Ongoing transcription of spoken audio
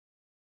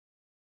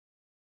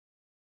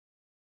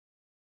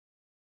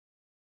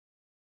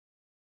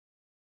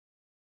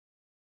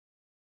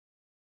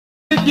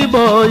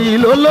kíbọ̀ yìí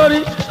ló lórí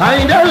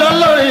Àyìndé ló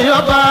lórí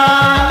ọba.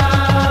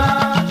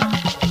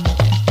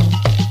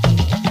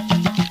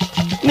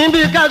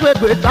 níbi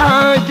kágbègbè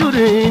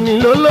Tájúrì ni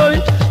ló lórí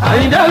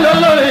Àyìndé ló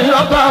lórí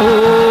ọba o.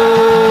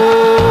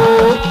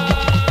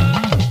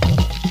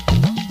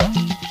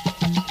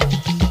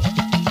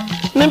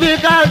 níbi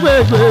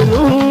kágbègbè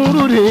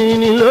Núrùrì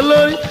ni ló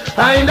lórí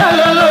Àyìndé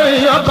ló lórí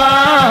ọba.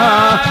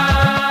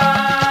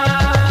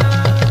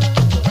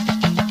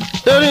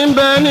 torí ń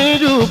bẹ ní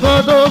ìdúkan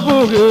tó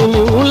gùn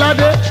kìnìún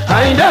ládé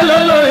Àyìndé ló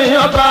lórí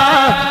ọba.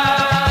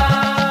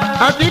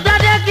 àti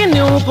dádé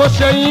kìnìún kò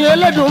ṣẹ̀yìn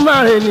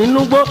Elédùmarè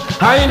nínú gbó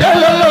Àyìndé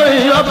ló lórí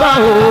ọba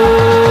o.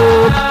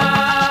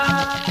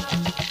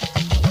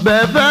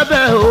 bẹ́ẹ̀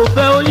bẹ́ẹ̀ ò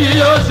fẹ́ ó yí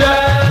yóò ṣe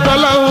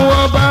tọ́lọ́hún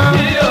ọba.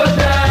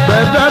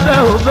 bẹ́ẹ̀ bẹ́ẹ̀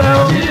ò fẹ́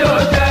ó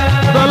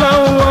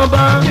tọ́lọ́hún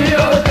ọba.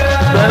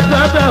 bẹ́ẹ̀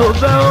bẹ́ẹ̀ ò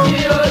fẹ́ ó.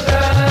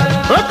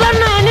 ó fẹ́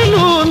náà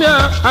nílùú mi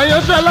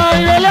àyànṣẹ́lá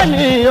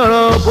ìrẹ́lẹ́ni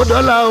ọ̀rọ̀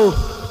bọ́dọ́là o.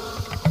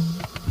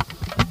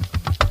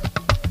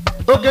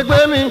 òkè gbé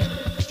mi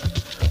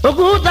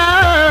òkúta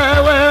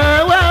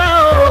wẹ́wẹ́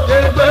òkè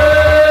gbé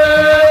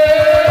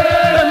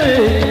mi.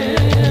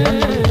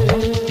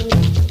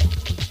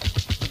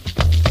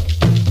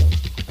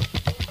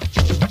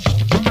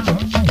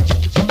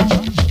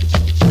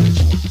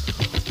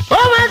 ó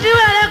máa ti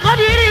wẹ̀rẹ̀ kọ́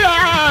di rírà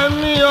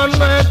mi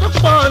ọ̀nà tó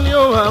pọ̀ ni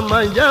ó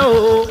máa jẹ́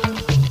o.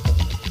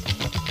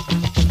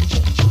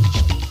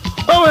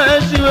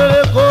 ẹ̀sì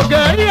wèrè kò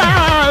gẹ̀rí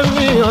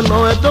àmì ọ̀nà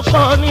ẹ̀ tó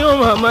pọ̀ ní ó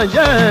máa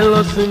jẹ́ ẹ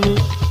lọ sí mi.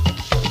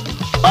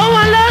 ohun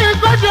olórin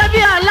kó ṣe bí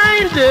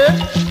Aláìndé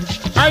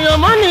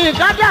àyànmọ́ ní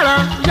kádàrá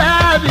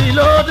jábì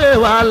lóde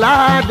wà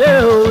ládé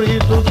orí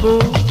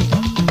tuntun.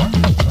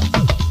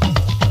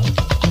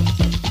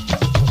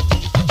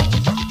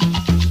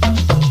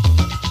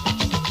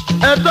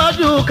 ẹ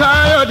tọ́jú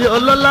Káyọ̀dé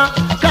ọlọ́lá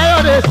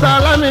Káyọ̀dé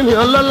Sálámì mi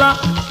ọlọ́lá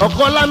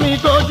ọkọ lámì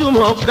tójú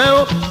mọ̀ kẹ́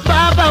ó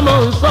bàbá mọ̀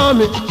ń sọ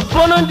mi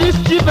fọlọ́ndì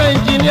chief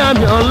engineer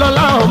mi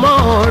ọlọ́lá ọmọ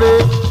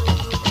rẹ̀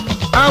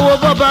àwọn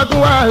bọ́bágún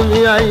wà ní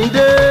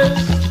Àyìndé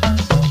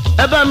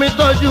ẹ bá mi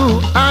tọ́jú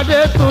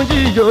Adétúnjì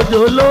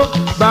jòjòló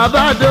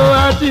bàbá do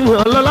àti mi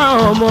ọlọ́lá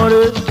ọmọ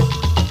rẹ̀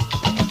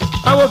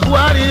àwọn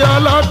Buhari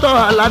ọlọ́tọ̀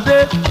Aládé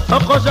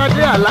ọkọ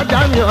Ṣadé Alájà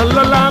mi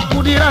ọlọ́lá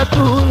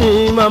Kúdírátù mi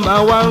màmá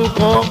wa ń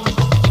kọ́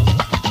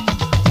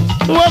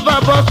wọ́n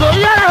bàbọ̀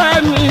sóyè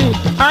mi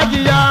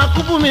àjìyà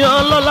kúkú mi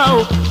ọlọ́lá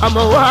o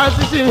àmọ́ wá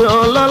sísì mi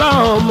ọlọ́lá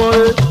ọmọ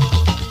rẹ̀.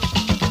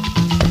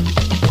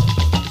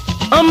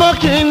 ọmọ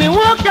kìíní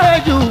wọ́n kéré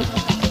jù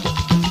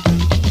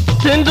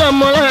tí ń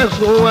dánmọ́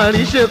ẹ̀kún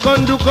àríṣe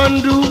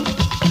kọ́ńdúkọ́ńdú.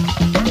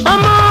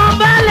 ọmọ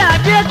baálé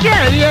adé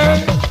kẹ̀ríẹ́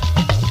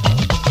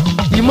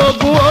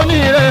ìmọ̀gùn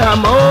oníire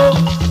àmọ́ o.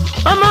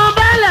 ọmọ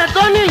baálé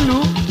tó nílùú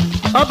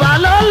ọba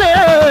ló lè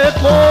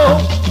kó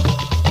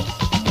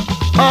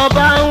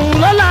ọba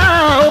ńlọ́lá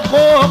oko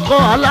ọkọ̀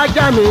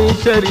alájà mi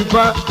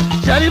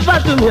Ṣẹ̀rífà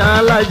tún mi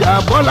alájà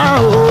Bọ́lá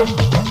o.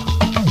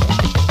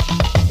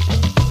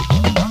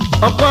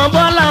 ọkọ̀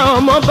Bọ́lá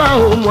ọmọ bá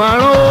òmù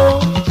àrán o.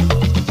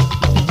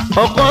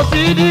 ọkọ̀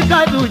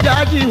Sídíkàtù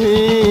Jájì mi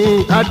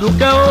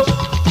Àdùkẹ́ o.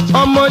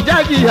 ọmọ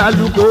Jájì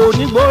Àlùkò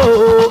nígboro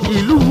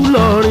ìlú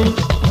Ìlọrin.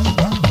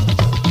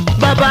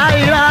 bàbá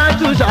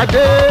Ìrájú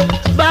Ṣàdé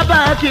bàbá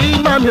kí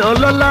màmí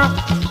ọlọ́lá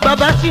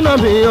bàbá Ṣínà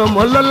mi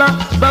ọmọ lọ́lá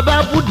bàbá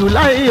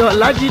Bùdùláì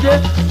Ọlájídé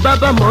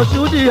bàbá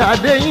Mọ̀ṣúdì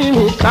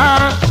Adéyínká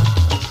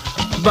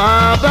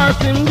bàbá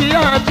Símbí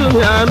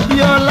Àtúnmí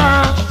Àbíọ́lá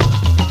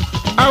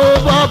àwọn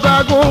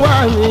bọ́bágún wà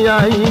ní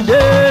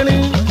Àyìndé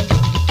rìn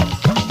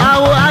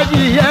àwọn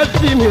adìyẹ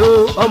sí mi o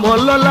ọmọ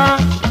lọ́lá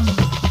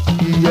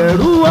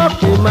ìyẹ̀rú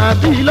ọ̀kìn máa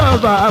bí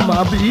lọ́ba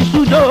máa bí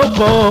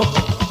súdòkọ̀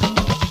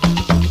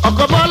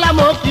ọkọ̀ Bọ́lá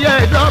mo kí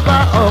ẹ̀ dọ́ba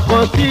ọkọ̀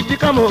tí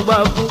díkà mo gbà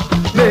fún.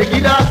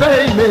 Megida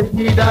say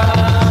Megida,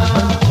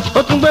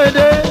 ó tún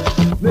gbédè.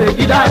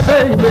 Megida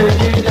say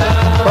Megida,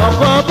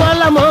 ọkọ̀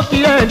Bọ́lá mo kí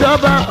ẹ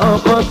dọ́ba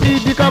ọkọ̀ tí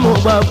díkà mo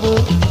gbà fún.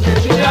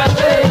 Megida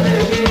say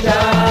Megida,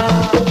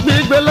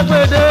 gbígbé ló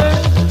gbédè.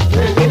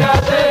 Megida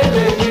say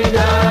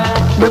Megida,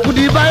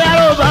 mekudi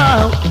bayaroba,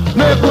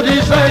 mekudi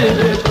say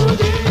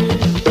mekudi,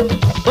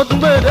 ó tún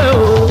gbédè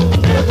o.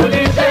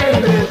 Mekudi say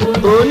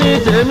mekudi, oní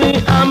tèmi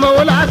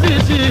amọ̀wó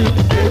lásìsì.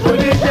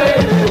 Mekudi say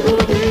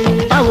mekudi,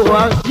 àwọn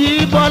àjí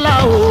Bọ́lá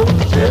o.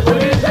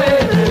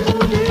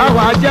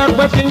 Àwọn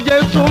àjẹpẹ́ tí ń jẹ́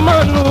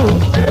súnmọ́nù.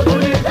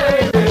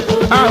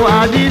 Àwọn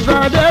àdìsá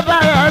dé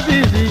báyà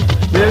sísì.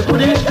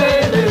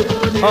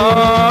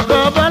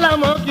 Ọ̀dọ̀ Bọ́lá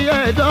mọ́ kí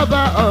ẹ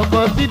dọ́ba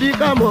ọkọ̀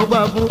Sídíkà mọ́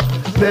gbà fún.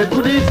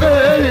 Mẹ́kúdí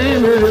sẹ́yìn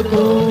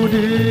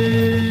mẹ́kúdí.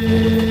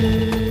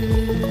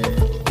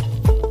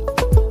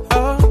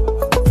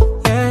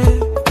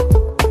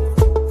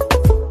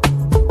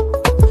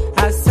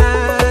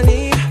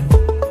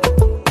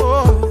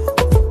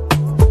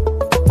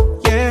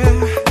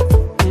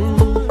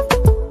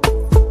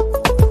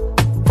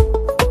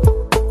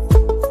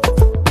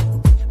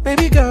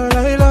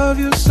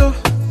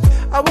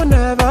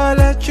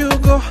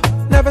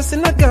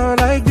 Seen a girl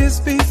like this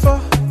before.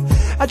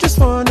 I just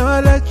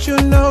wanna let you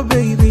know,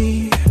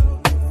 baby.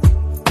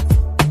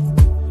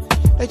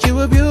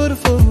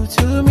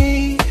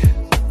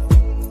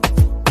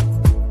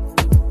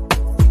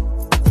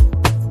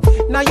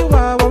 Now you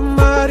are one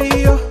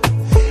Mario.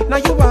 Now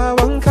you are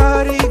one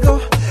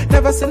Carigo.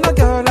 Never seen a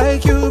girl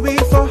like you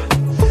before.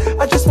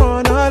 I just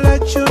wanna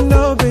let you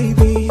know,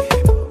 baby,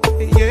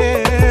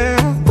 yeah,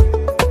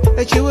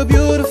 that you were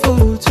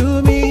beautiful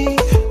to me.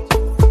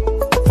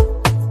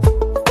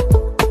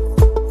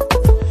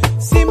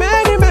 See,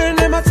 many men,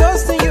 them are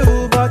toasting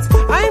you, but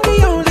I'm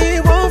the only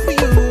one for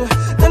you.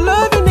 The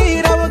love you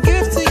need, I will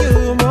give to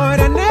you, more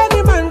than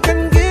any man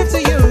can give to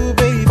you,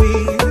 baby.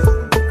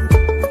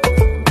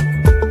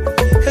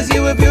 'Cause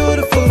you were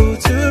beautiful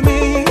to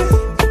me.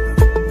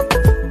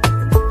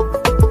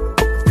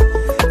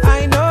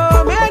 I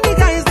know many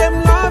guys, them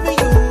loving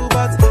you,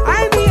 but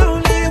I'm the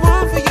only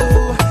one for you.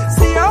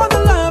 See all the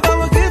love I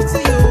will give to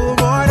you,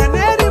 more than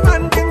any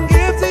man can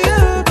give to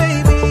you,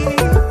 baby.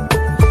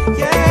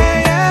 Yeah,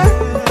 yeah.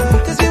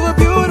 'Cause you were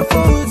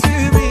beautiful to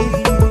me,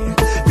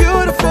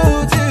 beautiful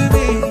to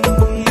me,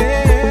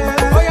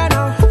 yeah. Oh yeah,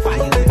 now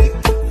fine lady,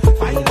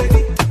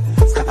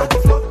 scatter the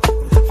floor,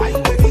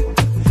 fine lady,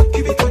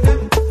 give it to them,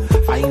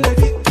 fine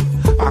lady,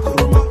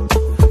 Pakuruma,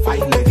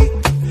 fine lady,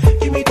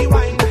 give me the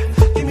wine,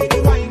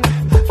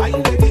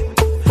 fine lady,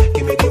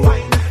 give me the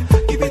wine,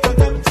 give it to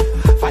them,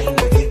 fine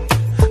lady,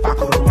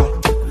 Pakuruma,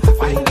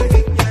 fine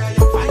lady,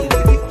 fine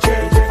lady,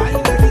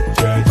 fine lady,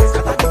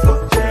 scatter the floor,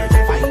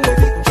 fine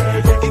lady,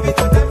 give it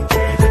to them,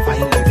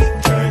 fine lady,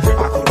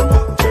 Pakuruma,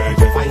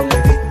 fine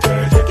lady,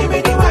 give me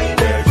the wine,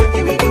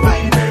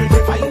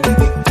 fine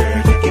lady,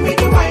 give me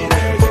the wine,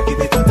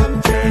 give it to them,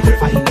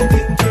 fine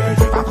lady,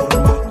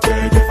 Pakuruma,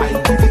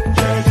 fine lady.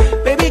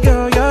 Baby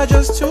girl, you're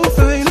just too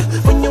fine.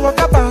 When you walk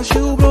about,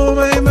 you blow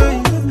my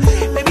mind.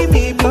 Maybe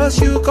me plus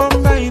you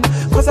combine,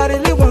 'cause I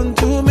really want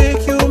to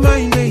make you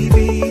mine,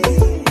 baby.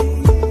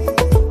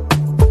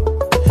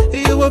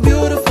 You were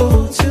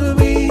beautiful to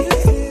me,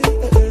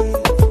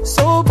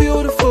 so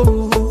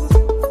beautiful.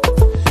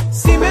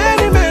 See,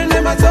 many men,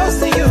 them are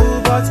toasting you,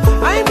 but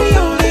I'm the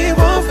only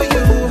one for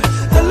you.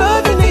 The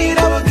love you need,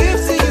 I will give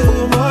to you,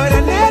 more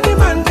than any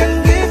man can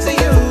give to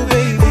you,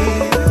 baby.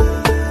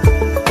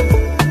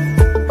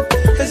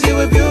 'Cause you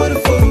were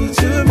beautiful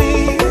to me.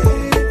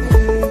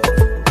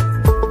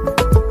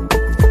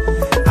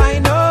 I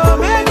know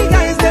many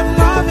guys, them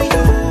loving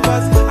you,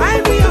 but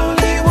I'm the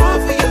only one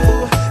for you.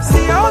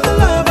 See all the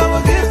love I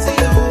will give to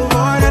you,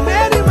 more than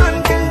any man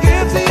can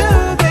give to you,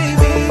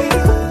 baby.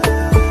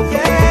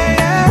 Yeah,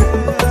 yeah.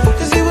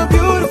 'Cause you were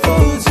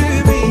beautiful to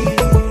me,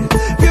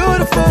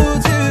 beautiful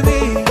to me,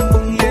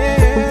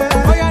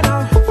 yeah. Oh yeah, now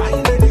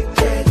fine lady,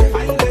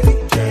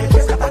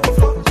 scatter the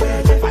floor,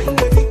 fine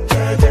lady,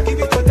 give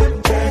it to them,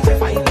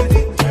 fine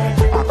lady,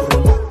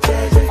 Pakuruma,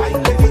 fine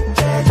lady,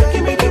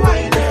 give me the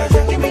wine,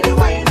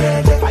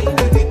 fine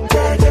lady,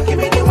 give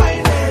me the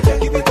wine,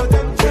 give it to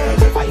them,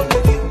 fine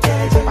lady,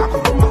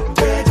 Pakuruma,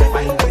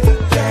 fine lady.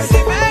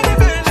 See, many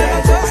men, they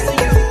are toasting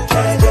you,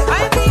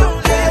 I'm the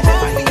only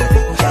one for you.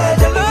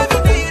 The love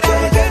you need, I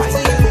will give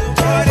to you,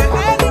 more than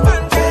any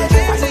man can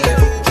give to you.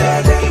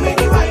 Give me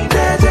the wine,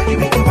 give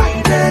me the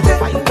wine,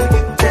 fine lady,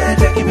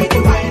 give me the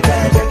wine,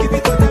 give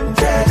it to them,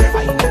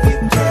 fine lady,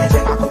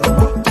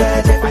 Pakuruma,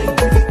 fine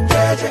lady.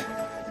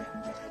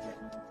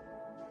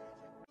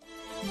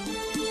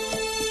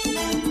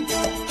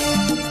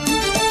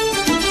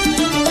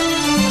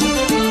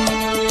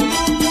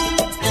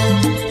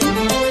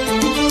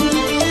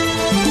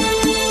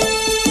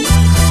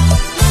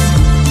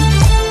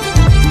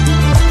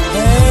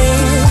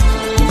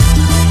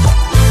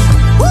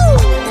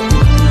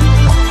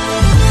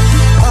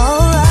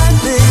 Alright,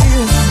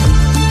 baby.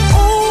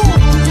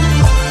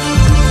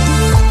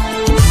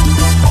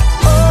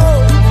 Oh,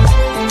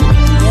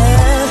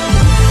 yeah.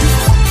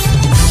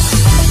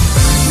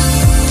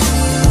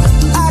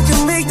 I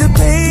can make the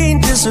pain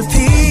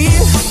disappear,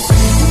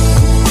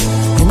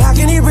 and I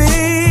can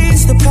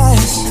erase the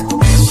past.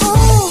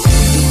 Oh,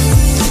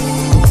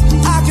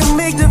 I can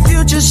make the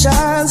future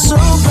shine so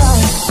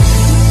bright,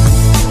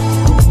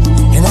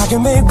 and I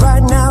can make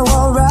right now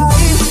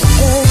alright.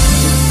 Hey,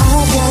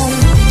 I got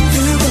it,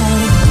 you got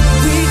it,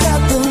 we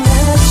got the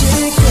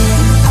magic. Yeah,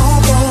 I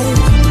got it,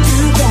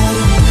 you got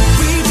it,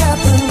 we got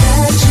the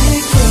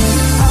magic. Yeah,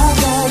 I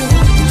got it,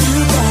 you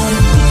got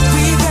it,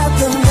 we got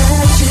the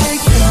magic.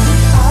 Yeah,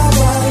 I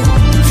got it,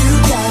 you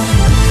got it,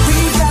 we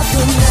got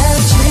the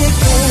magic.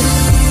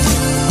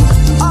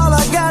 Yeah. All I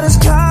got is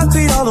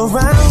concrete all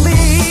around me.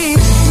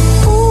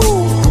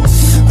 Ooh,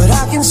 but I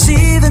can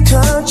see the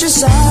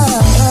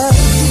countryside.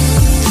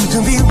 You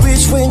can be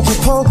rich when you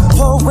poor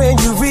when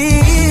you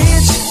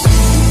rich.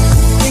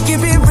 It can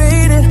be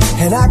raining,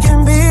 and I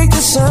can make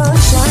the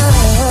sunshine.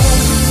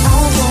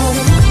 I got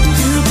it,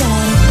 you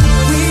got it,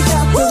 we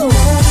got the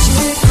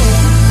magic.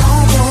 Yeah, I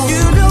got it,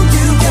 you know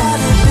you got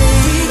it,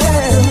 baby.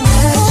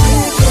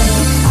 Magic,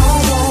 yeah. I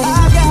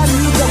got it,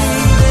 you got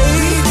it, baby.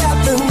 We got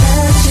the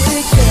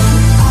magic. Yeah,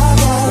 I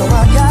got it,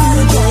 I got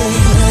it,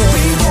 baby.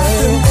 We got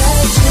the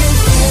magic.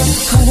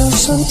 Yeah. I know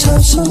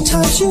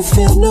sometimes you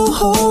feel no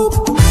hope.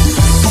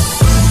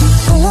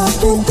 Well, I've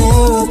been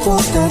there, I've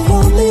walked that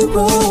lonely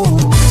road.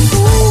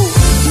 Ooh,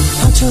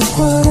 I took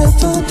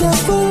whatever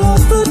devil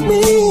offered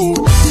me.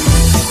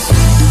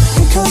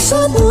 'cause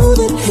I knew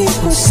that he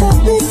would set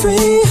me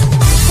free.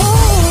 Oh,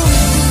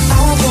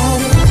 I got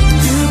it,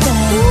 you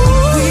got it,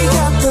 we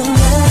got the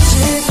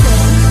magic.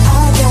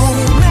 I got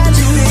it,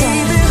 magic,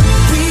 baby.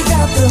 We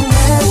got the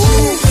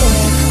magic.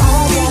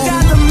 We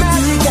got the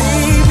magic,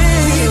 baby.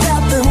 We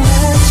got the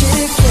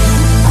magic.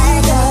 I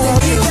got it,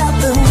 we got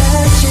the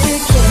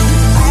magic.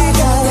 I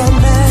got the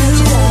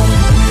magic.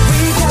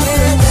 We got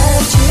the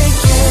magic.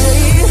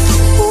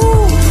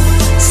 Ooh,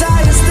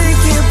 science they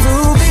can't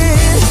prove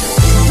it,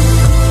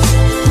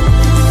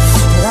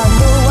 but I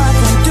know I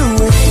can do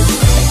it.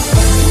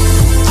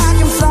 I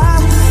can fly,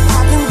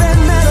 I can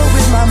bend metal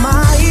with my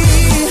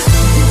mind.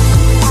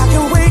 I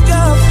can wake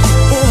up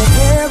in a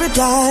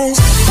paradise.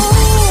 Oh,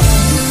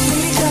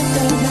 we got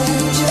that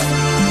magic.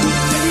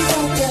 We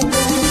got that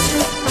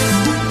magic.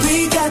 We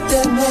got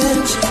that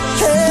magic.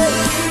 Hey,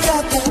 we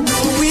got that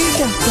magic. We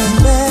got that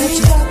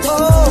magic.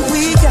 Oh,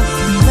 we got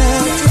the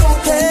magic.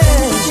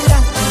 Hey,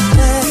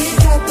 we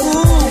got the magic.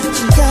 Ooh,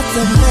 we got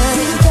the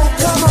magic.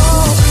 Come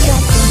on, we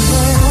got the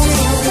magic.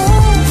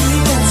 Oh, we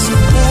got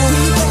some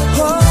magic.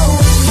 Oh,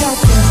 we got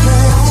the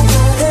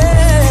magic.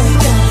 Hey, we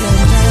got the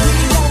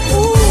magic.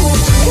 Ooh,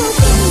 we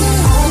got the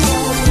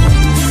magic.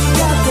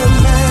 Got the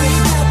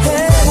magic.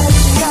 Hey,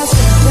 got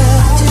some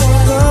magic.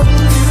 Oh,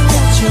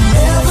 got your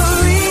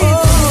everything.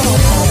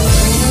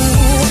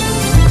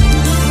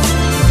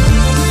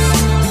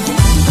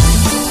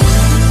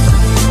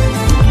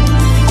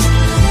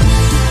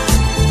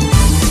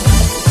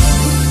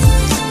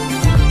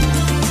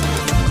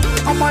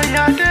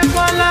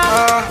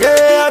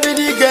 Yeah, I be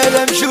the girl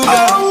them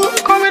sugar.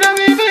 Come with a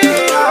baby.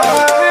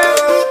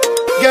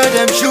 Girl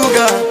them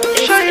sugar.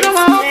 Show you the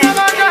one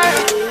never die.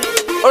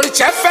 Oh, the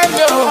chef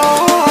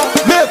fellow.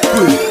 Make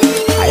way.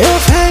 Ayo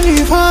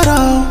feni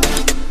foro,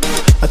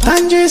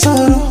 atanje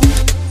soro.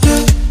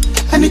 Yeah,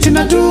 anything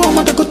I do,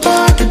 I'ma go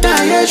talk and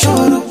die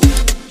soro.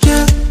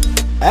 Yeah,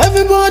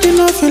 everybody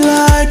no feel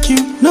like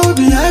you, no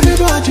be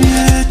everybody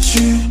hate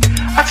you.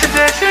 I said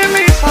they see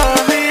me for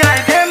me,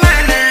 I get my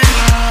name.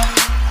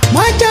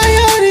 My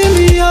diary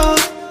me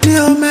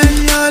o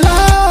many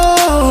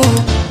olo.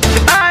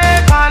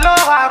 Aye, kalo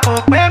wa ko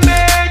pe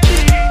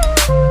meji.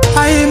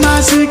 Aye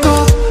masiko,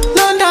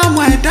 London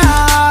my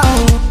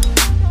down.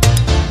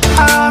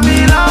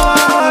 Ami lawa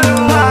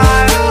Olúwa.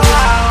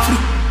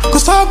 Kò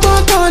sọ́gbọ́n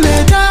tó lè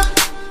dá,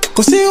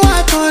 kò síwá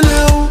tó lè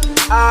hù,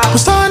 kò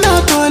sọ́nà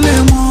tó lè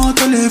mọ̀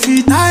tó lè fi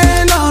táyé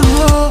lọ́rùn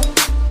o.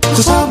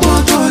 Kò sọ́gbọ́n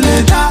tó lè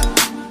dá,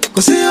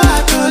 kò síwá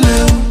tó lè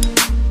hù,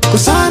 kò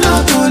sọ́nà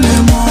tó lè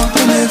mọ̀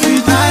tó lè fi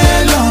táyé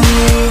lọ́rùn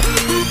o.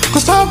 Kò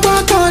sọ́gbọ́n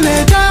tó lè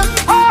dá,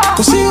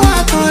 kò síwá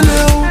tó lè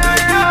hù,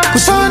 kò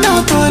sọ́nà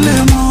tó lè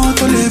mọ̀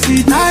tó lè fi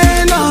táyé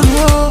lọ́rùn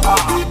o.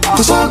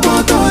 Kò sọ́gbọ́n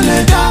tó lè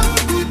dá,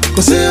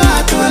 kò síwá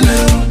tó lè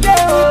hù,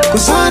 kò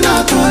sọ́nà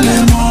tó lè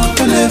mọ̀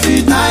tó lè fi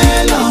táyé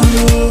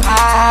lọ́rùn o.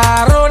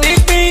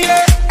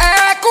 Àrònípínlẹ̀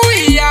ẹkú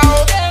ìyá o.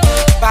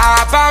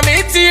 Bàbá mi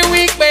ti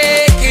wí pé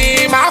kí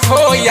n má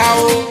fòyà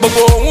o.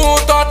 Gbogbo ohun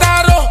tó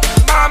dárò,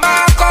 màmá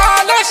kọ́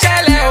ló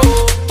ṣẹlẹ̀ o.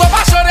 Tó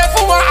bá ṣoore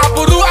fún wọn,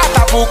 àbúrú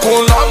àtàbùkù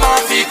lọ́ máa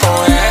fi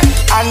kàn ẹ́.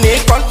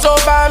 Àníkan tó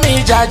bá mi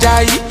jàjà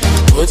yìí,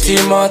 ó ti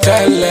mọ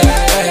tẹ́lẹ̀.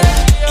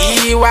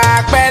 Ìwà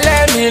pẹ̀lẹ́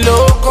mi ló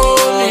kó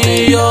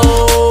mi yọ.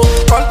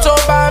 Kan tó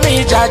bá mi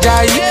jàjà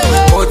yìí,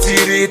 ó ti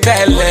rí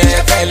tẹ́lẹ̀.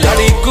 All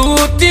the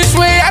good things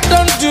wey I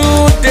don do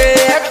dey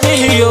help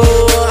me yo.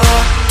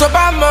 Tó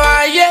bá mọ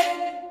ayé,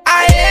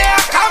 ayé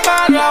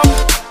àkàmàrà o.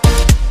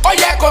 Ó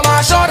yẹ kó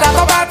máa ṣọ́ra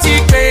kó bá ti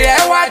pè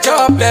ẹ́ wá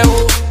jọbẹ̀ o.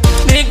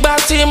 Nígbà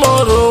tí mo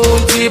rò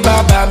ohun tí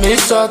bàbá mi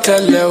sọ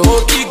tẹ́lẹ̀ o. Ó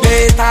kígbe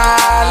ta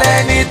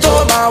lẹ́ni tó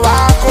máa wá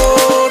kó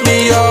mi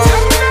yọ.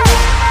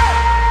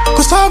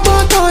 Kò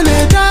sọ́gbọ́n tó lè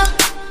dá,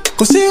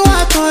 kò síwá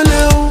tó lè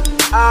hù,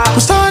 kò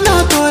sọ́nà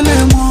tó lè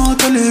mọ̀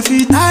tó lè fi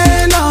táyé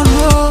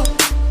lọ́rùn o.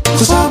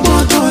 Kò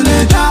sọ́gbọ́n tó lè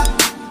dá,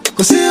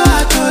 kò síwá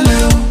tó lè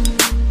hù,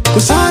 kò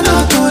sọ́nà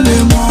tó lè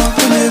mọ̀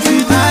tó lè fi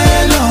táyé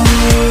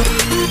lọ́rùn o.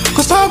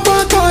 Kò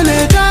sọ́gbọ́n tó lè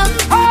dá,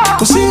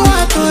 kò síwá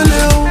tó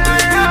lè hù,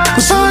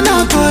 kò sọ́nà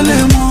tó lè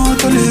mọ̀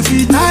tó lè fi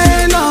táyé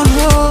lọ́rùn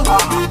o.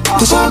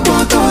 Kò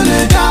sọ́gbọ́n tó lè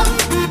dá,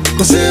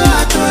 kò síwá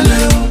tó lè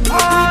hù,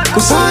 kò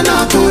sọ́nà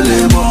tó lè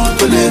mọ̀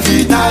tó lè fi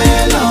táyé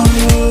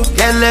lọ́rùn o.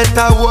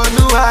 Kẹlẹ́ta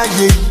wọnú ayé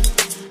yìí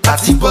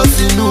láti bọ́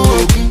sínú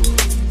ogun.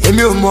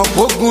 Èmi ò mọ̀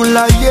pógun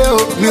láyé o,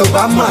 mi ò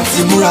bá mà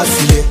ti múra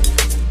sílẹ̀.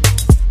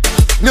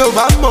 Mi ò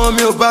bá mọ̀,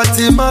 mi ò bá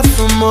ti má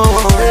sún mọ́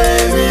wọn.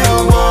 Èmi ò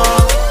mọ̀,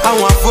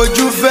 àwọn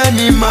àfojúfẹ́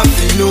ni máa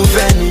finú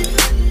fẹ́ ni.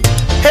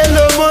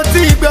 Èló mo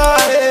ti gbà,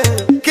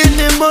 kí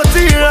ni mo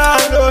ti rà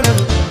lónìí?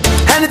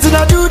 Anything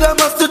I do, they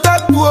must to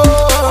tap o.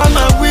 I'm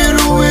a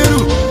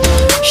wíru.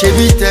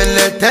 Ṣebí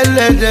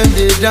tẹ́lẹ̀ dem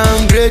dey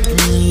downgrade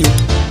me o.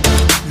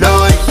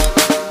 Lọ́wọ́ yìí,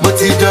 mo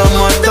ti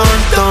dánmọ́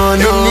tán-tán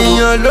náà.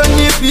 Ènìyàn ló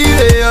ní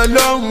bíre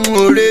Ọlọ́run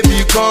òrebi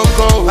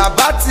kankan o.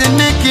 Bàbá ti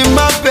ní kí n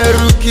má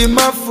bẹ̀rù, kí n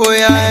má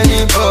fòyà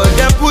anybody.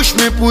 Dem push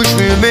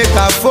me make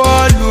I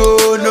fall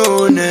o,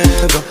 no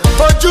never.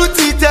 Ojú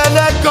ti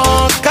tẹ́lẹ̀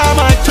gan, ká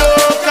máa jó,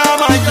 ká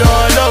máa yọ̀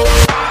lọ.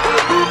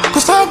 Kò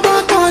sọ́gbọ́n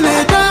tó lè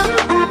dá,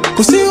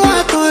 kò síwá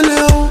tó lè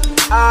hù,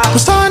 kò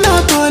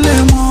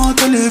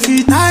lè fi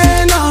táyé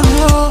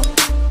lọ́rùn o.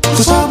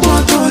 Kò sọ́gbọ́n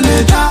tó lè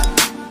dá,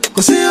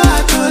 kò sí wà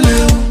tó lè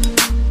o.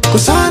 Kò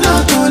sọ́nà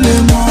tó lè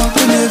mọ̀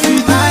tó lè fi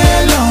táyé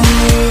lọ́rùn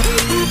o.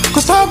 Kò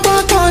sọ́gbọ́n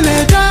tó lè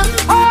dá,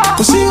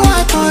 kò sí wà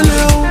tó lè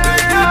o.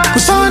 Kò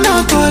sọ́nà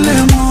tó lè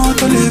mọ̀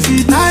tó lè fi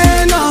táyé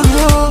lọ́rùn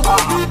o.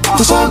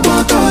 Kò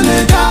sọ́gbọ́n tó lè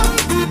dá,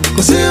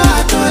 kò sí wà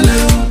tó lè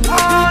o.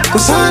 Kò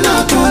sọ́nà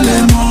tó lè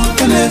mọ̀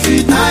tó lè fi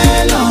táyé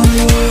lọ́rùn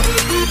o.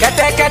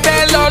 Kẹ́tẹ́kẹ́tẹ́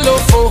lọ ló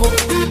fo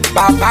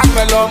bàbá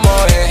pẹ̀lú ọmọ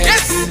ẹ̀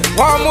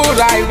wọ́n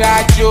múra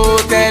ìrìnàjò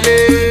tẹ̀lé.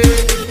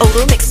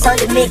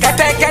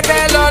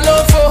 Kẹ́tẹ́kẹ́tẹ́ lọ ló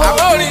fo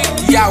àbórí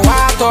ìyàwó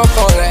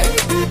àtọkọ rẹ̀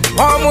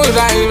wọ́n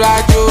múra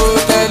ìrìnàjò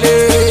tẹ̀lé.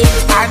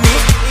 Àní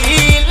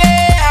ilé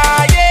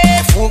ayé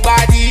fúngbà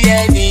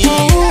díẹ̀ ni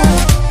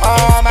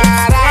ọmọ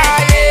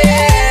aráyé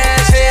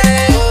ṣeré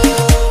o.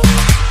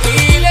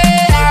 Ilé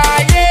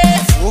ayé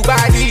fúngbà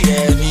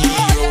díẹ̀ ni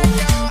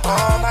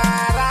ọmọ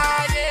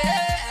aráyé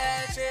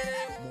ṣeré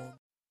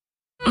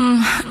o.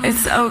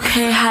 It's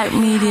okay, Hype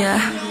Media.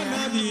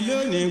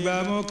 Lónìí gba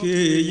mú kí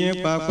yín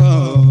papọ̀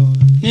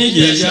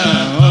níjẹ̀ṣà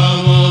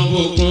ọmọ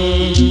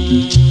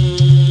Ògùn.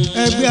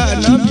 Ẹgbẹ́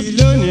ànábì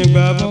lónìí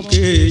gba mú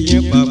kí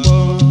yín papọ̀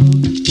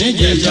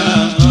níjẹ̀ṣà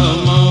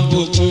ọmọ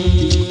Ògùn.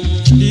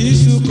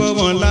 Ìṣù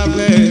kọ́mọ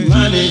lábẹ́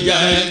máníjà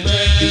ẹgbẹ́.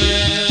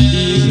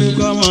 Ìṣù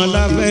kọ́mọ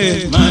lábẹ́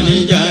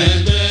máníjà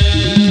ẹgbẹ́.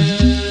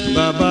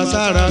 Bàbá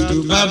Sáràtù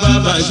bàbá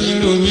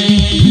Bàṣírù mi.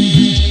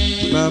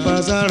 Bàbá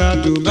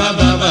Sáràtù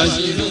bàbá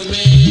Bàṣírù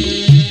mi.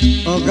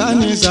 Ọ̀gá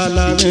ní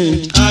Sàlámì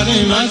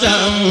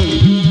Àrímáṣàhùn.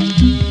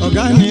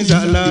 Ọ̀gá ní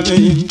Sàlámì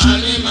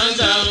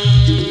Àrímáṣàhùn.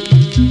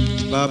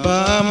 Bàbá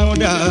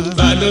Amúdà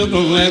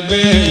Balógun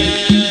ẹgbẹ́.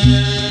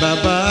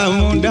 Bàbá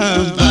Amúdà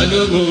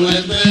Balógun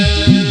ẹgbẹ́.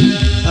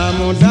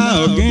 Àmúdá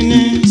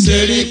Ògínní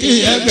Sẹ́ríkì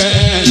ẹgbẹ́.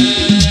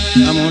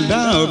 Àmúdá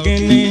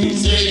Ògínní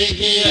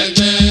Sẹ́ríkì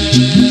ẹgbẹ́.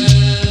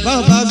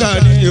 Bàbá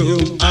Gàníyò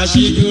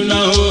aṣíjú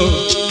náà o.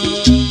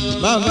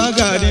 Bàbá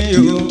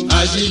Gàníyò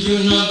aṣíjú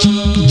náà o.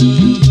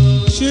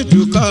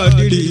 Ṣítù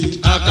Kádìrì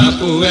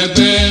àkàkò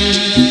ẹgbẹ́.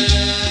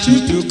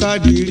 Ṣítù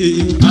Kádìrì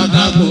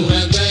àkàkò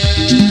ẹgbẹ́.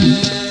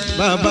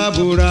 Bàbá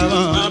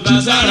Bùràmọ́ bàbá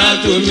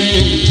Sáràtù mi.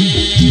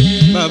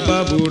 Bàbá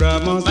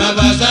Bùràmọ́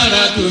bàbá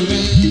Sáràtù mi.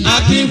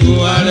 Akíbù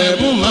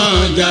Àrẹ̀mú máa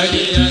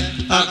jayé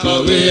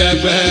akọ̀wé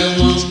ẹgbẹ́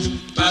wọn.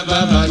 Bàbá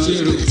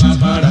Bàṣírù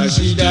bàbá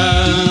Ràṣídà.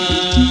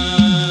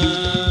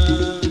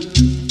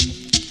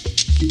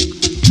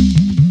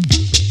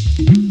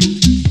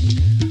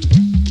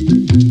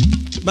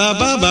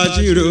 Bàbá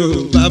Bàṣírù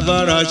bàbá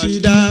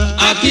Ràṣídà.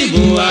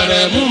 Akíbù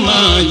Àrẹ̀mú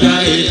máa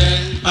jayé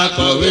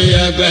akọ̀wé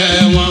ẹgbẹ́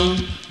wọn.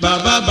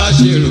 Bàbá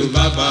Bàṣírù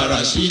bàbá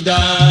Ràṣídà.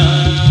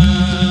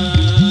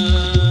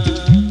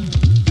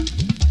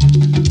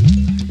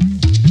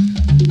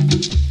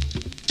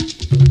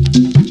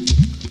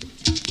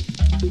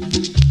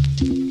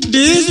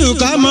 Dísù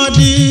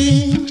Kámọ́dí.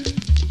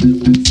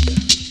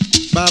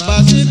 Bàbá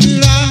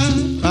Síkírá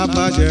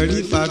bàbá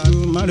Ṣẹ̀rífàtù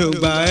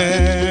Mádògbà ẹ̀.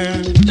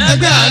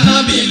 Ẹgbẹ́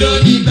ànábì ló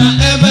nígbà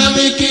ẹ bá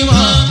mi kí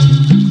wọn.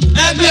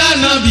 Ẹgbẹ́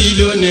ànábì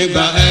ló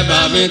nígbà ẹ bá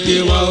mi kí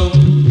wọn o.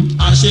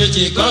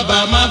 Àṣetì kọ́ba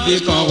má fi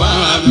kàn wá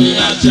àmì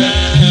àṣẹ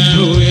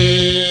òwe.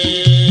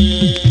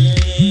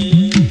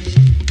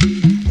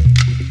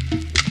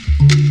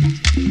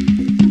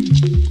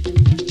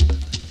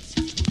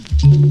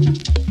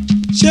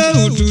 Ṣé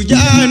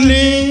òtújà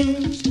ní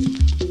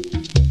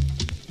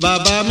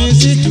bàbá mi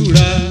sì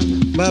tura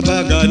bàbá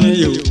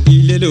Gàníyò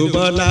ilé ló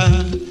bọ́lá.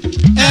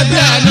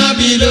 Ẹgbẹ́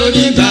ànábì ló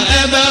nígbà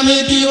ẹ bá mi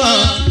kí wọn.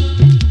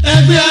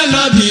 Ẹgbẹ́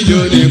ànábì ló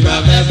nígbà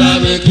ẹ bá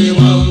mi kí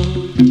wọn o.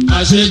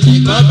 Àṣetì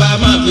kọ́ba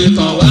má fi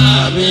kàn wá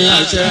àmì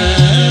àṣẹ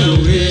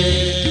òwe.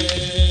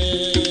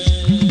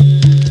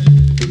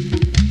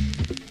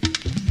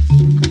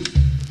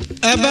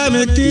 Ẹ bá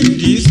mi kí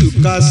Dísù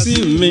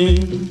Kásìm mi.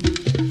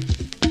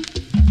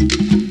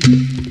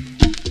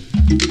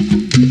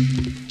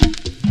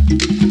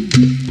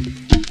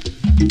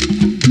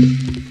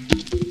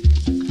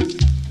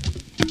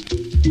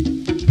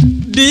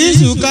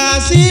 Dísù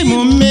Kásìm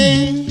mi.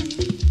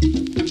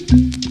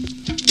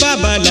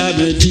 Bàbá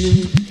Lámìdí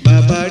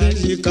bàbá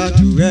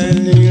Rísíkátù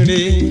ẹni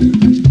rè.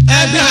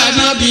 Ẹgbẹ́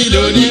ànábì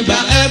ló nígbà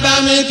ẹ bá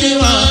mi kí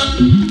wọn.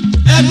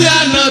 Ẹgbẹ́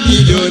ànábì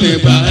ló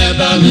nígbà ẹ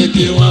bá mi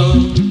kí wọn o.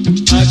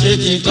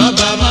 Àṣetì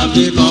kọ́ba má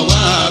fi kàn wá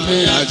àmì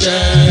àṣẹ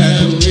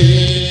òwe.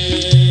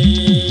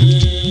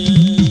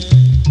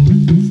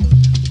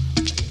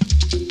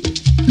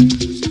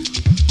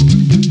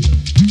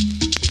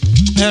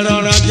 Ẹ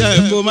rọra jẹ́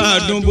kó máa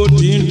dún bó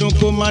ti ń dún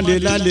kó má lè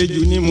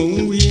lálejò ni mò ń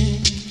wí.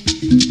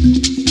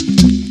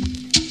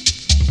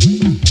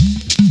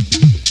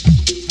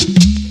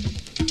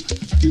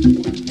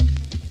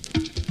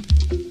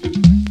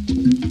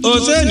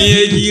 Òsèní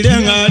èjì rẹ̀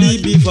ń rí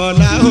bí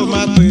Fọlá ó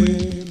máa pè.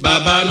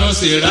 Bàbá nù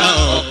sí ra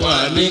ọ̀pọ̀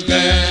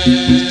Àníkẹ́.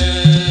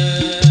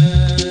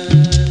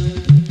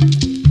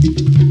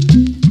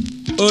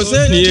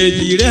 Òsèní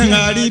èjì rẹ̀ ń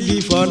rí bí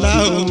Fọlá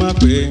ó máa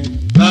pè.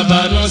 Bàbá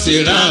nù sí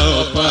ra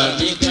ọ̀pọ̀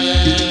Àníkẹ́.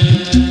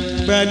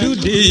 Pẹ̀lú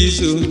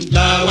Dísù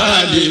làwa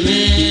lè mí.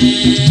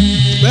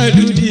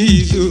 Pẹ̀lú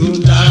Dísù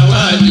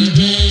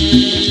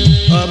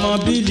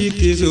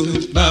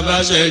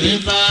bàbá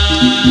Ṣẹ̀rífà.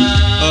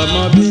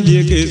 ọmọ bíyì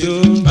kèso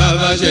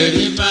bàbá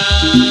Ṣẹ̀rífà.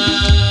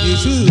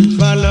 Yusuf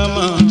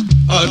Falọmọ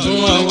ọdún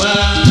ọwá.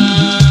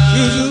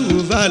 Yusuf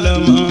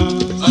Falọmọ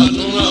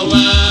ọdún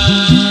ọwá.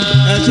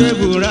 ẹ ṣe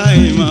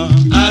Burahima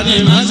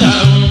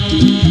Animasahun.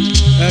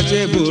 ẹ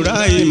ṣe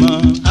Burahima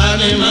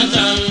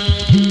Animasahun.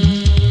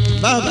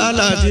 bàbá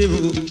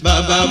Latifu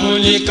bàbá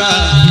Múlíkà.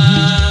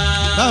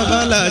 bàbá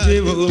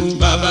Latifu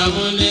bàbá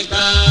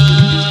Múlíkà.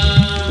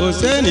 kò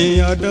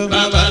sẹ́niyàn dán.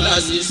 bàbá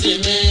Lásìsì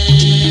mi.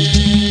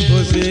 kò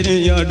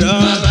sẹ́niyàn dán.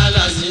 bàbá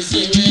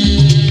Lásìsì mi.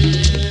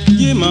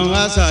 Jímọ̀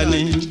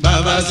Hasani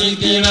bàbá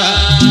Síkírà.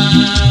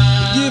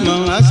 Jímọ̀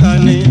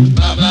Hasani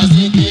bàbá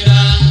Síkírà.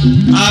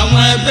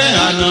 àwọn ẹgbẹ́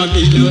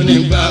Ànábì ló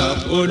nígbà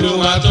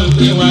Olúwa tó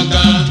gbé wọn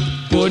ká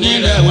kò ní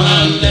rẹ̀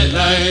wọ́n lẹ̀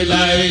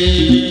láéláé.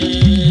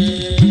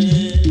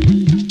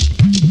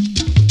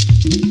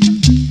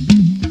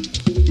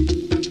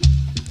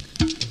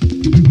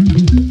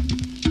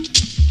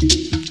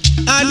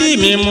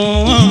 Alimi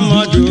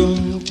Muhammadu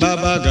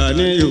bàbá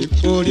Ganiyu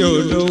orí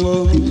olówó.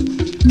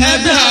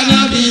 ẹgbẹ́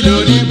Ànábì ló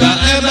nígbà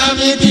ẹ bá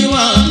mi kí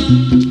wọ́n.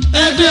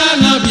 ẹgbẹ́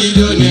Ànábì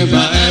ló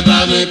nígbà ẹ bá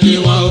mi kí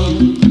wọ́n o.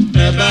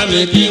 ẹ bá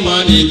mi kí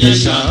wọ́n ní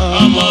Ìjẹ̀ṣà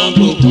ọmọ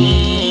Òbòkun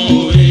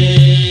òye.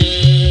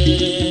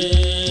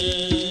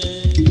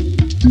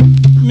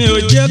 mi ò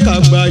jẹ́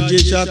kàgbà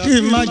Ìjẹ̀ṣà kí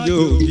n má jò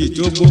òbí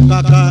tó gbó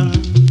káká.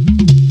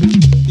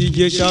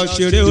 Ìjẹ̀ṣà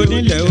òṣèré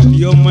onílẹ̀ òbí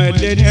ọmọ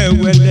ẹlẹ́ni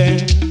ẹ̀wẹ́lẹ́.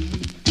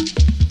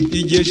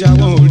 Ìjẹ̀ṣà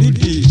wọn ò rí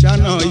bí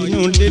ìṣáná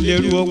inú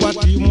lélẹ́rú ọwá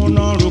tí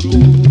múná roko.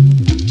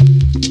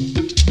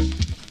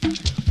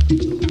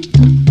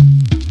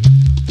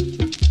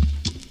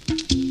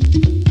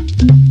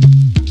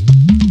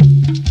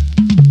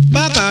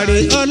 Bákàrè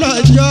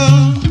ọlọ́jọ́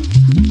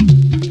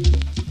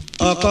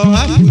ọkọ̀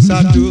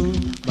Àfúsàtù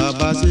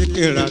bàbá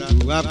Síkírátù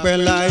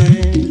apẹ́láyé.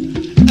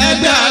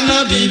 ẹgbẹ́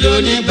Ànábì ló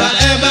nígbà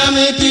ẹ bá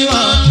mi kí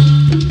wọ́n.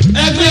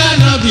 ẹgbẹ́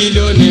Ànábì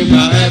ló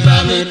nígbà ẹ bá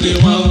mi kí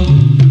wọ́n o.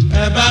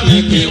 ẹ bá mi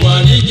kí wọ́n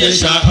ní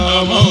Ìjẹ̀ṣà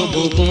ọmọ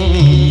Òbòkun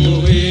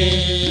òwe.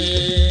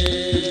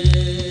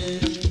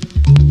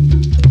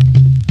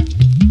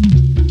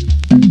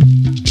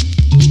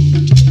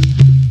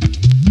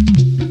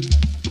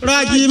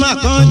 Rájímà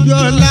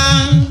Kánjúọlá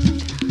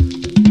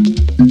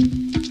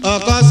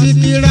ọkọ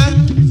Síkírà.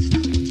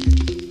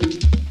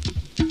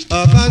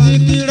 ọkọ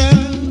Síkírà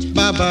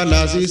bàbá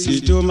Lásìsì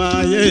tó máa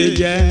yé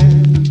jẹ.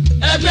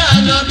 ẹgbẹ́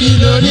Ànábì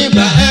ló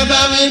nígbà ẹ bá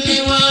mi kí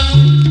wọ́n.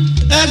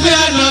 ẹgbẹ́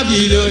Ànábì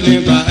ló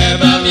nígbà ẹ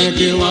bá mi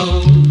kí wọ́n o.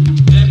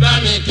 ẹ bá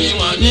mi kí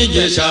wọ́n ní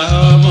Ìjẹ̀ṣà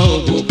ọmọ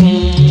Òbòkun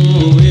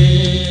òwe.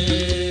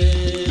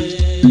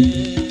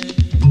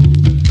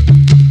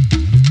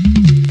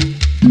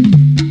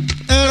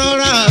 ẹ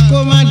rọra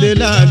kó má lè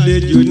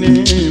lálejò ní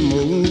mò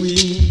ń wí.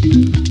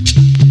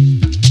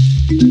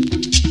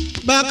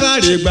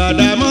 Bákàrè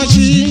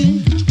Gbàdámọ́sí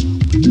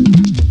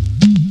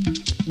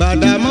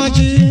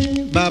Gbàdámọ́sí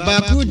bàbá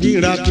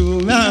Kúdírátù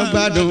máa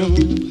gbádùn.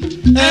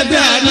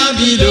 ẹgbẹ́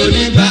Ànábì ló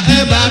nígbà ẹ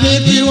bá mi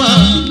kí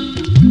wọ́n.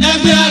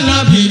 ẹgbẹ́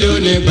Ànábì ló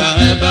nígbà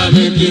ẹ bá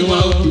mi kí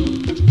wọ́n o.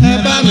 ẹ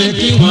bá mi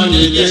kí wọ́n ní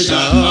Ìjẹ̀ṣà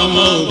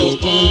ọmọ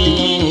Òbòkun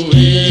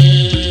òwe.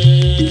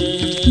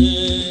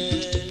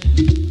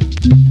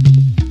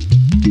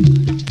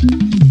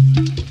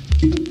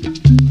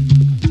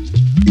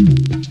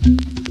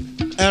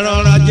 ẹ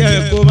rọra jẹ́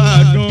kó máa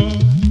dún.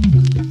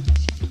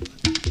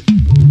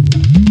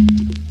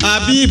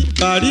 Habib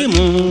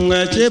Karimu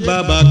ẹ ṣe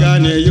bàbá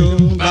Ganiyu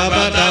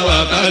bàbá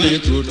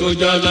Tawakalitu tó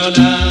jọ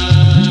lọ́lá.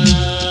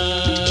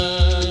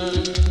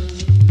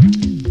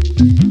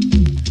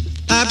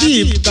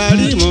 Habib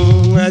Karimu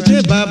ẹ ṣe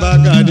bàbá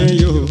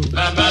Ganiyu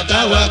bàbá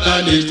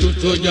Tawakalitu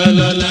tó jọ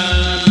lọ́lá.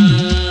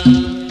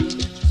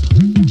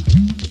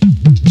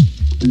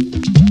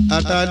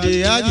 Àtàdé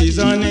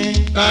Àjìsánní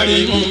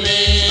Karimu mi.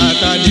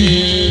 Àtàdé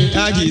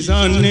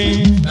Àjìsánní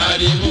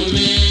Karimu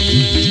mi.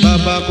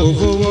 Bàbá kò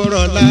fowó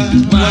rọlá.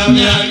 Wà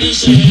mí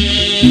àríṣe.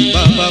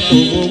 Bàbá kò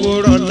fowó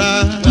rọlá.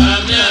 Wà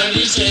mí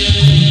àríṣe.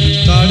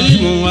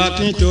 Karimu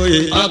Akíntóyè.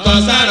 ọkọ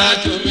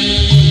Sáràtù mi.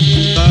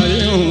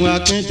 Karimu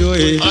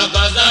Akíntóyè.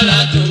 ọkọ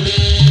Sáràtù mi.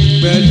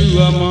 pẹ̀lú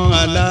ọmọ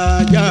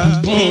Alájà.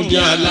 Fúnbí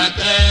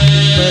Àlàkẹ́.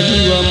 pẹ̀lú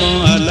ọmọ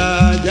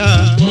Alájà.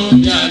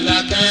 Fúnbí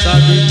Àlàkẹ́.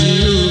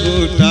 Sàbìtìrù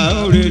ta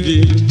òrèdè.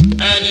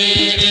 ẹni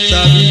rí.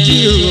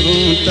 Sàbìtìrù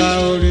ta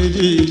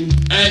òrèdè.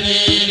 ẹni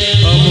rí.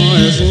 ọmọ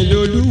ẹ̀sìn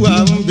lolúwa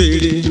ń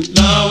béèrè.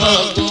 lọ́wọ́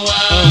kú wa.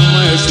 ọmọ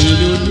ẹ̀sìn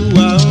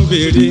lolúwa ń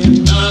béèrè.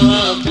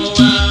 lọ́wọ́ kú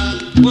wa.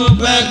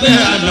 gbogbo ẹgbẹ́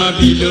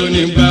Ànábì ló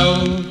nígbà o.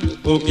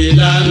 òkè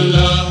là ń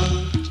lọ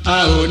a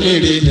ò ní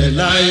ìrẹ̀lẹ̀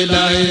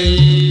láéláé.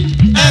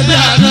 ẹgbẹ́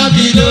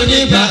Ànábì ló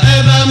nígbà ẹ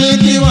bá mi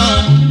kí wọ́n.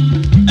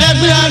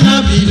 ẹgbẹ́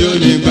Ànábì ló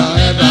nígbà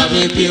ẹ bá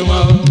mi kí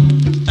wọ́n o.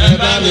 ẹ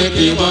bá mi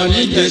kí wọ́n ní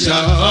Ìjẹ̀ṣà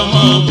ọmọ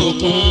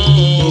Òbòkun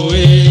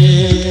òwe.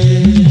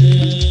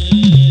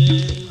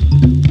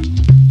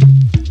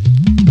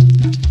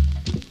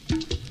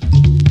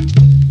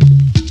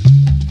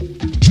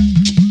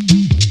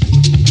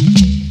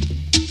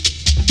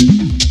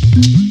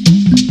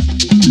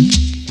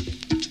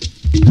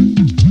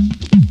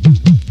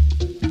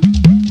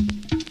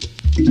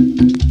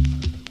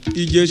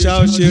 ìjẹ̀ṣà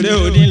òṣèré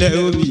onílẹ̀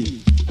òbí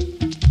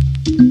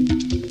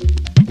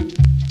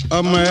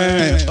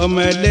ọmọ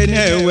ẹlẹ́ni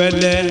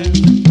ẹ̀wẹ́lẹ́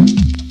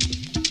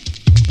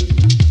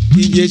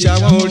ìjẹ̀ṣà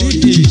wọn orí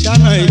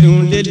ìṣáná ìlú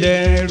lélẹ̀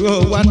ẹ̀rọ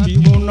wá ti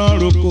múná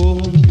roko.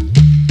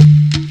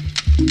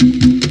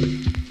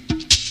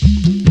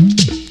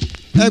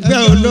 ẹgbẹ́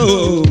olóò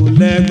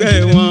lẹ́gbẹ́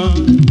wọn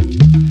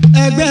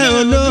ẹgbẹ́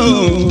olóò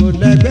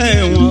lẹ́gbẹ́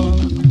wọn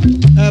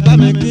ẹ bá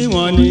mi kí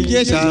wọn ní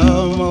ìjẹ̀ṣà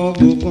ọmọ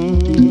òkùnkùn.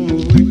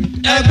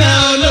 ẹgbẹ́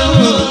olóò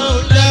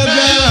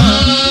lẹ́gbẹ́ wọn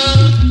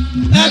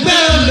ẹgbẹ́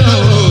olóò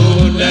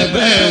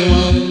lẹ́gbẹ́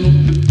wọn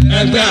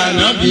ẹgbẹ́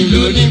ànábì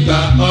lónígbà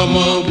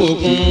ọmọ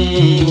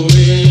òkùnkùn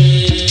òwe.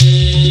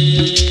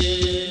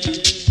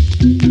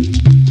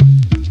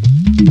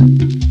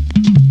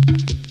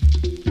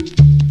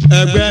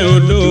 ẹgbẹ́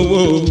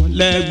olówó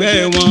lẹ́gbẹ́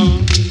wọn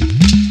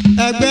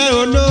ẹgbẹ́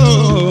olówó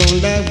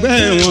lẹ́gbẹ́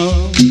wọn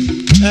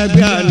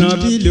ẹgbẹ́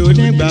ànábì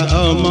lónígbà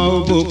ọmọ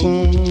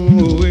òkùnkùn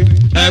òwe.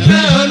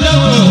 ẹgbẹ́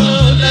olówó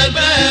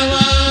lẹ́gbẹ́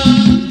wọn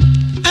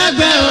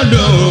ẹgbẹ́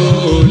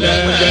olówó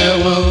lẹ́gbẹ́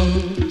wọn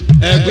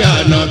ẹgbẹ́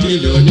ànábì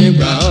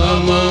lónígbà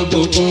ọmọ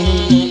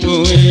òkùnkùn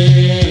òwe.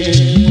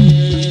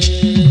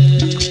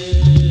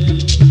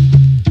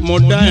 mo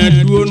dá ẹ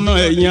dúró náà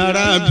ẹ̀yin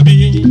ará bí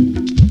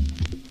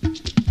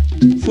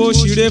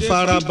fóṣìrè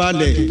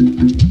farabalẹ̀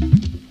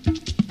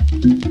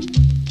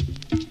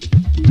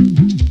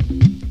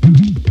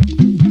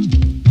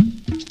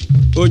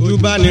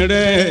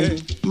ojúbánirẹ́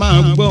máa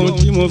gbọ́ ohun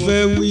tí mo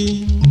fẹ́ wí.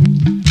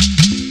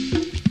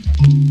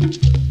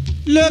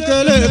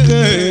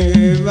 lékeleke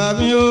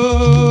bàbí o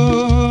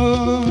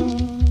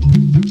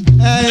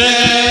ẹyẹ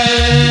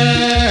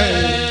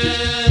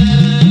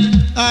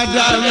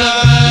àdàbà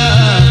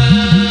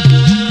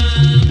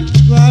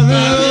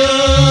bàbí o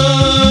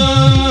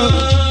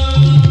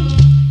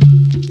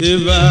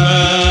ìbà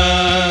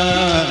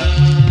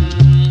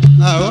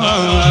àwọn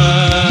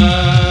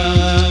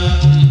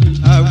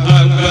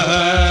àgbààgbà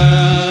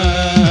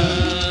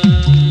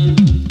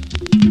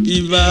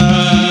ìbà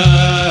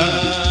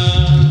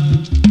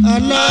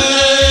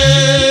aláyé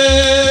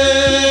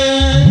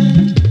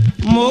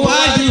mo wá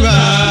jìbà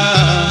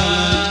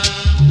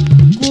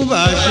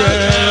kúbà ṣe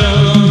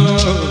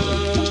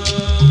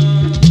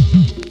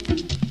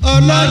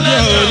ọlọ́jọ́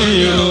orí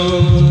o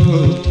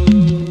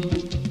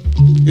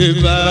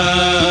ìbà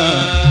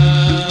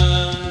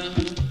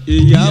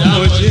ìyá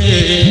mo ṣe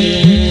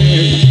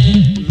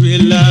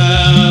fìlà.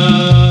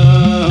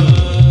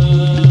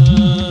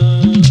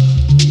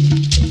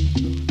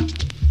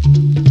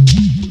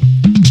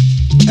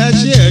 ẹ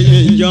ṣe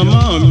ẹ̀yin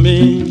ìjọmọ́ mi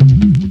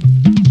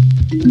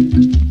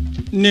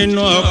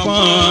nínú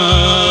ọpọ́n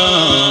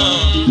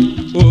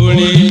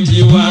orin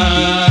tiwa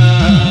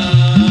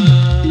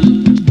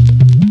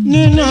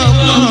nínú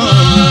ọpọ́n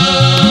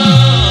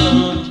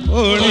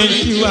orin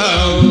tiwa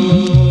o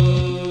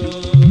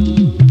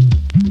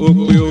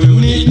òpè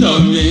onítọ̀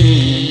mi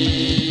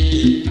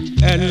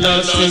ẹ lọ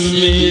sí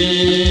mi.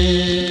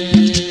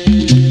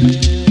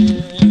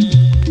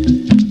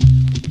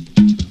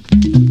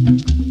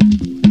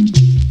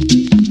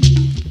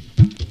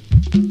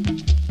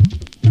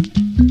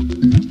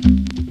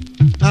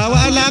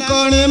 àwa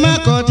lakọrin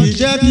mẹ́kọ̀ tí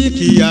jẹ́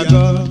kìkì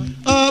àgọ́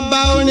ọba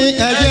orin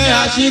ẹgbẹ́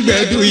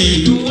aṣígbẹ̀dù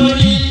ìlú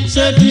orin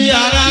ṣé ti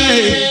ara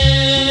ẹ̀.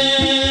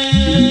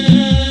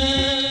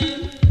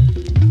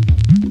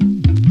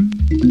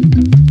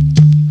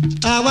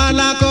 àwa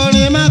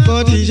lakọrin mẹ́kọ̀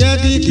tí jẹ́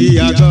kìkì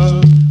àgọ́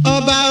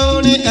ọba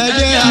orin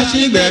ẹgbẹ́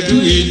aṣígbẹ̀dù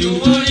ìlú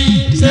orin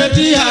ṣé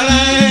ti ara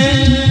ẹ̀.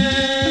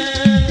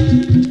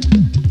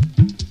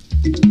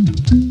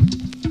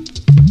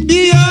 bí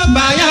ó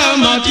bá yá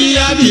ọmọ tí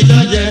á bì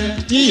lọ́jẹ́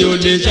tí ò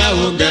lè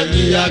ṣàwò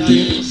gẹ̀bí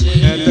akin.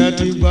 ẹ̀tẹ́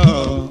ti gbọ́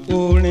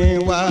orin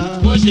wa.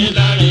 bó ṣe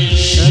lárin.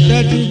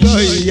 ẹ̀tẹ́ ti gbọ́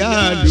ìyá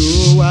àlù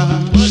wa.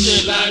 bó ṣe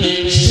lárin.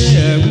 ṣé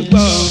ẹ̀ ń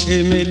gbọ́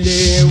emele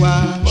wa.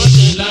 bó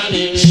ṣe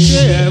lárin.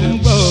 ṣé ẹ̀ ń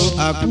gbọ́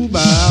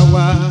àkúbà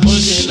wa. bó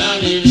ṣe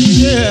lárin.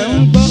 ṣé ẹ̀ ń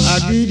gbọ́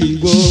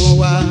àgídìgbò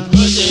wa.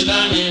 bó ṣe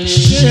lárin.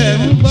 ṣé ẹ̀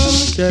ń gbọ́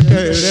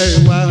ṣẹ̀kẹ̀rẹ̀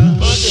wa.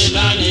 bó ṣe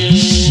lárin.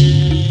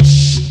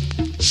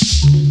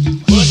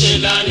 bó ṣe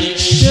lárin.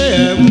 ṣé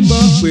ẹ̀ ń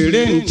gbọ́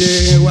pèrèǹde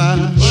wa.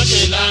 bó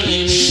ṣe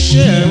lárin.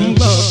 ṣé ẹ̀ ń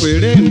gbọ́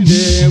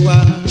pèrèǹde wa.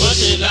 bó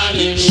ṣe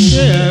lárin.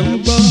 ṣé ẹ̀ ń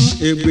gbọ́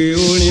ègbè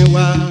orin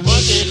wa. bó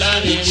ṣe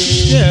lárin.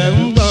 ṣé ẹ̀ ń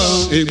gbọ́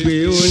ègbè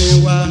orin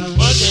wa.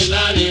 bó ṣe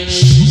lárin.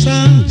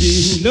 sáǹdì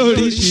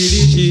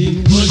lóríṣiríṣi.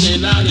 bó ṣe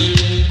lárin.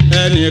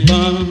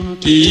 ẹnìkan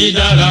kì í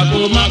dára kó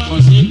má kàn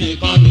sí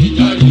nìkan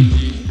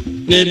majority.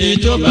 níbi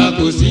tó bá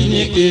kò sí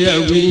ní kí ẹ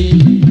wí.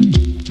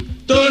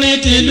 torí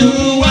tìlú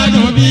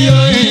wádùn bí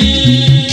oyin.